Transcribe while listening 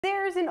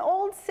There's an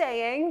old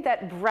saying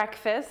that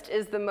breakfast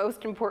is the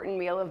most important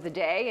meal of the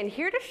day, and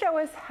here to show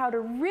us how to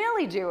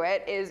really do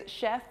it is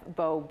Chef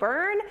Bo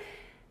Byrne.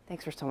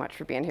 Thanks so much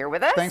for being here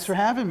with us. Thanks for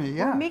having me,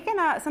 yeah. We're making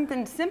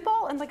something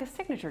simple and like a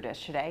signature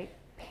dish today,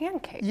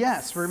 pancakes.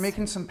 Yes, we're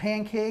making some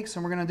pancakes,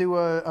 and we're gonna do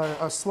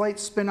a slight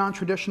spin on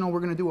traditional. We're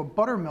gonna do a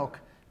buttermilk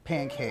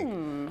pancake.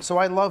 So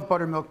I love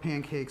buttermilk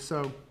pancakes,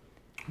 so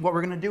what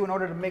we're gonna do in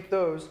order to make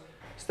those,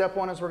 step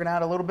one is we're gonna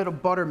add a little bit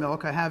of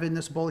buttermilk. I have in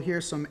this bowl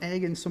here some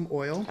egg and some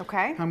oil.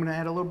 Okay. I'm gonna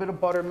add a little bit of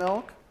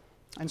buttermilk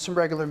and some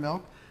regular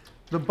milk.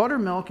 The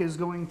buttermilk is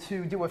going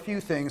to do a few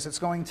things. It's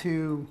going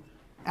to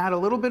add a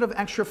little bit of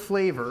extra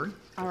flavor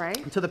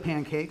to the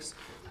pancakes.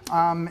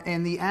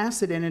 And the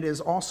acid in it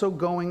is also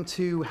going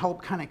to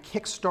help kind of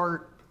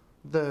kickstart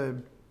the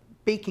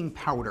baking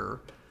powder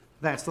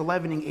that's the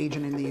leavening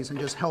agent in these and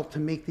just help to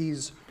make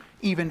these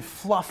even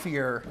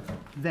fluffier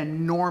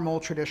than normal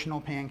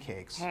traditional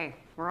pancakes. Hey,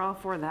 we're all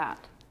for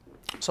that.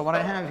 So what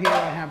I have here,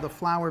 I have the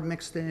flour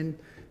mixed in,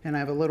 and I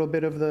have a little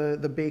bit of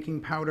the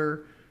baking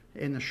powder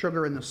and the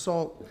sugar and the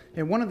salt.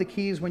 And one of the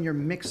keys when you're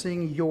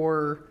mixing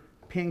your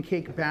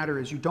pancake batter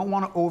is you don't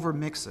want to over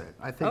mix it.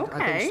 I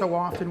think so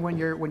often when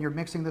you're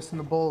mixing this in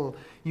the bowl,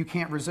 you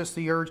can't resist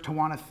the urge to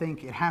want to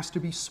think it has to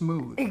be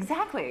smooth.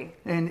 Exactly.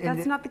 And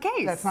that's not the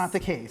case. That's not the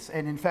case.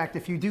 And in fact,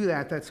 if you do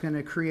that, that's going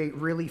to create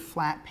really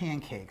flat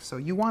pancakes. So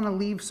you want to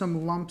leave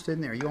some lumps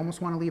in there. You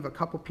almost want to leave a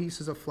couple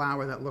pieces of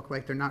flour that look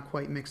like they're not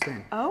quite mixed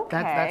in.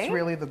 Okay. That's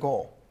really the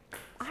goal.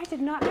 I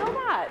did not know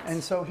that.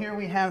 And so here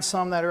we have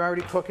some that are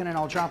already cooking, and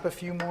I'll drop a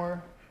few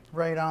more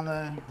right on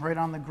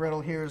the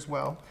griddle here as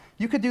well.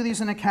 You could do these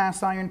in a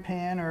cast iron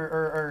pan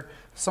or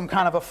some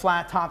kind of a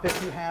flat top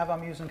if you have.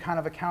 I'm using kind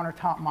of a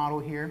countertop model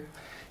here.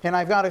 And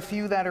I've got a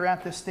few that are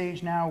at this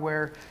stage now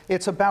where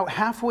it's about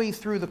halfway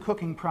through the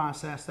cooking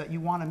process that you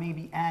want to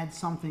maybe add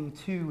something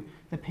to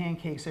the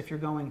pancakes if you're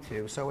going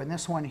to. So in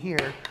this one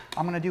here,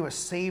 I'm going to do a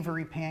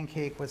savory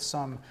pancake with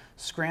some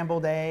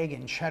scrambled egg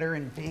and cheddar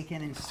and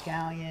bacon and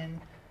scallion.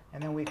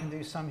 And then we can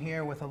do some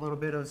here with a little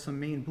bit of some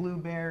Maine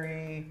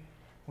blueberry.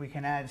 We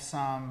can add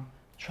some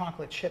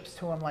chocolate chips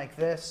to them like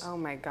this. Oh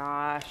my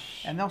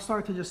gosh. And they'll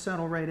start to just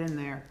settle right in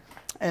there.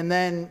 And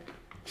then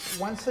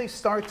once they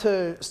start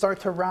to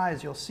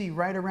rise, you'll see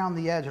right around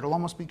the edge, it'll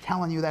almost be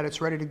telling you that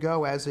it's ready to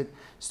go as it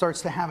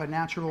starts to have a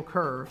natural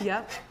curve.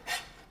 Yep.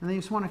 And then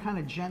you just want to kind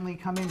of gently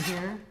come in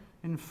here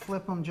and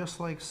flip them just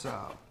like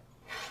so.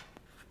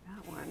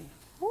 That one.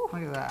 Woo.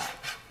 Look at that.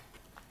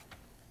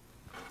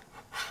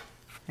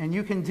 And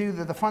you can do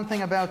the fun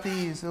thing about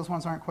these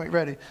ones aren't quite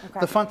ready. Okay.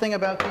 The fun thing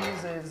about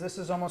these is this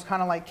is almost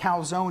kind of like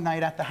calzone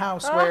night at the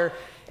house where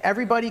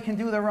everybody can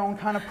do their own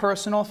kind of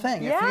personal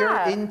thing. Yeah. If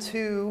you're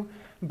into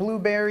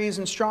blueberries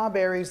and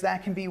strawberries,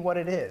 that can be what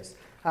it is.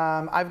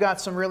 I've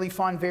got some really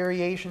fun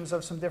variations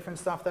of some different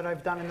stuff that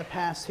I've done in the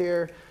past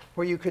here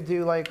where you could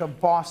do like a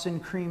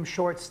Boston cream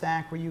short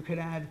stack where you could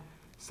add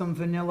some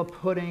vanilla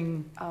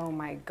pudding. Oh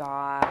my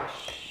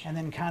gosh. And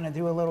then kind of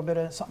do a little bit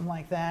of something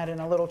like that and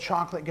a little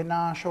chocolate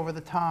ganache over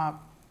the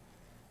top.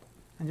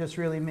 And just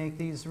really make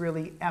these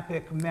really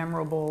epic,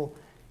 memorable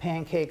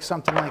pancakes,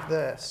 something like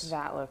this.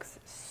 That looks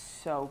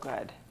so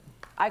good.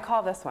 I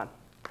call this one.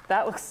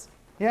 That looks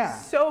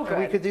so good.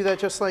 And we could do that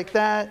just like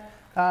that.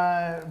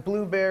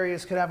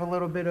 Blueberries could have a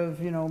little bit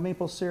of,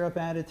 maple syrup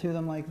added to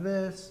them like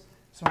this.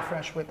 Some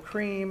fresh whipped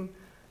cream.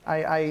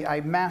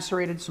 I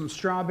macerated some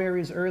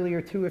strawberries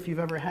earlier too. If you've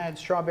ever had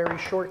strawberry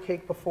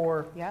shortcake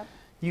before,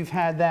 you've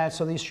had that.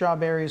 So these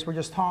strawberries were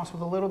just tossed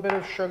with a little bit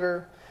of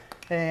sugar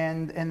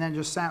and then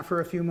just sat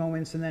for a few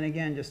moments, and then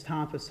again just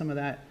top with some of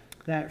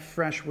that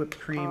fresh whipped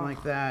cream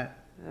like that.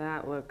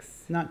 That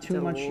looks not too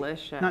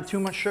delicious. Not too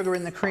much sugar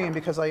in the cream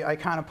because I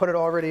kind of put it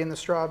already in the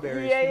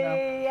strawberries.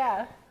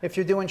 Yeah. If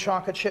you're doing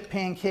chocolate chip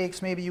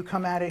pancakes, maybe you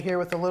come at it here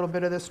with a little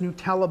bit of this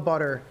Nutella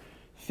butter.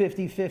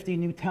 50-50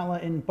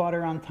 Nutella and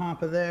butter on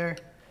top of there.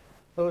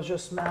 Those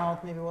just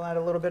melt. Maybe we'll add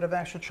a little bit of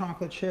extra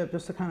chocolate chip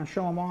just to kind of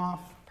show them off.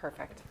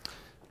 Perfect.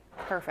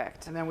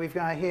 Perfect. And then we've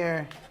got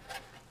here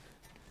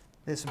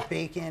this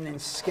bacon and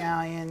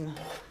scallion.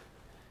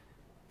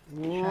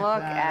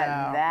 Look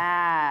at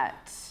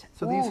that.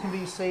 So these can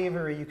be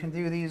savory. You can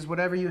do these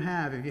whatever you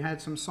have. If you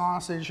had some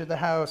sausage at the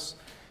house,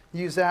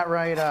 use that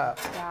right up.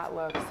 That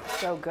looks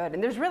so good.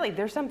 And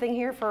there's something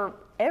here for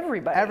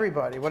everybody.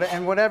 Everybody,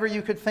 and whatever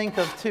you could think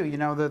of too.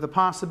 The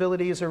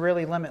possibilities are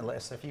really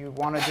limitless. If you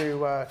want to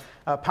do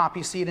a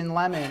poppy seed and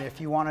lemon, if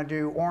you want to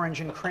do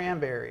orange and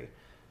cranberry,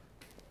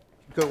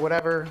 go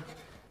whatever.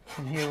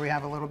 And here we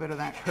have a little bit of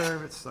that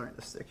curve. It's starting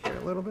to stick here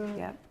a little bit.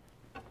 Yep.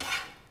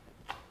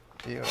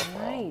 Beautiful.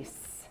 Nice.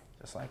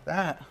 Just like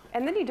that.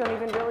 And then you don't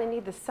even really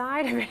need the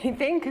side or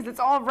anything because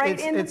it's all right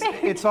in the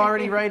pancake. It's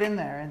already right in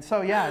there. And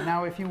so yeah,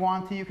 now if you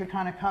want to, you could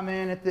kind of come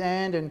in at the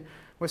end and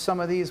with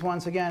some of these,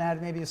 once again,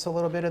 add maybe just a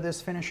little bit of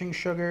this finishing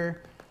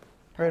sugar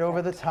right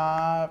over the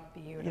top.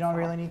 Beautiful. You don't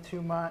really need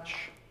too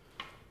much.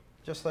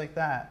 Just like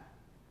that.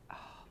 Oh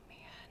man.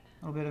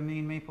 A little bit of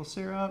Maine maple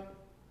syrup.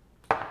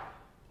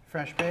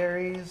 Fresh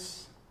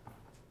berries.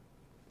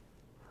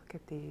 Look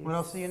at these. What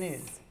else do you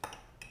need?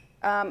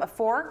 A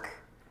fork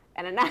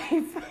And a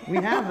knife. We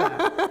have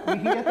that. We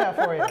can get that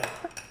for you.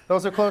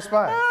 Those are close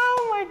by.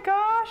 Oh my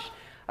gosh.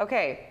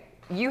 Okay.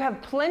 You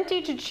have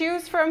plenty to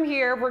choose from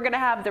here. We're going to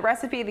have the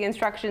recipe, the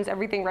instructions,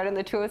 everything right in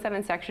the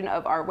 207 section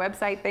of our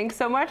website. Thanks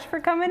so much for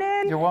coming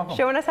in. You're welcome.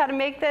 Showing us how to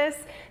make this.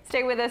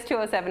 Stay with us.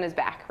 207 is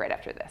back right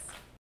after this.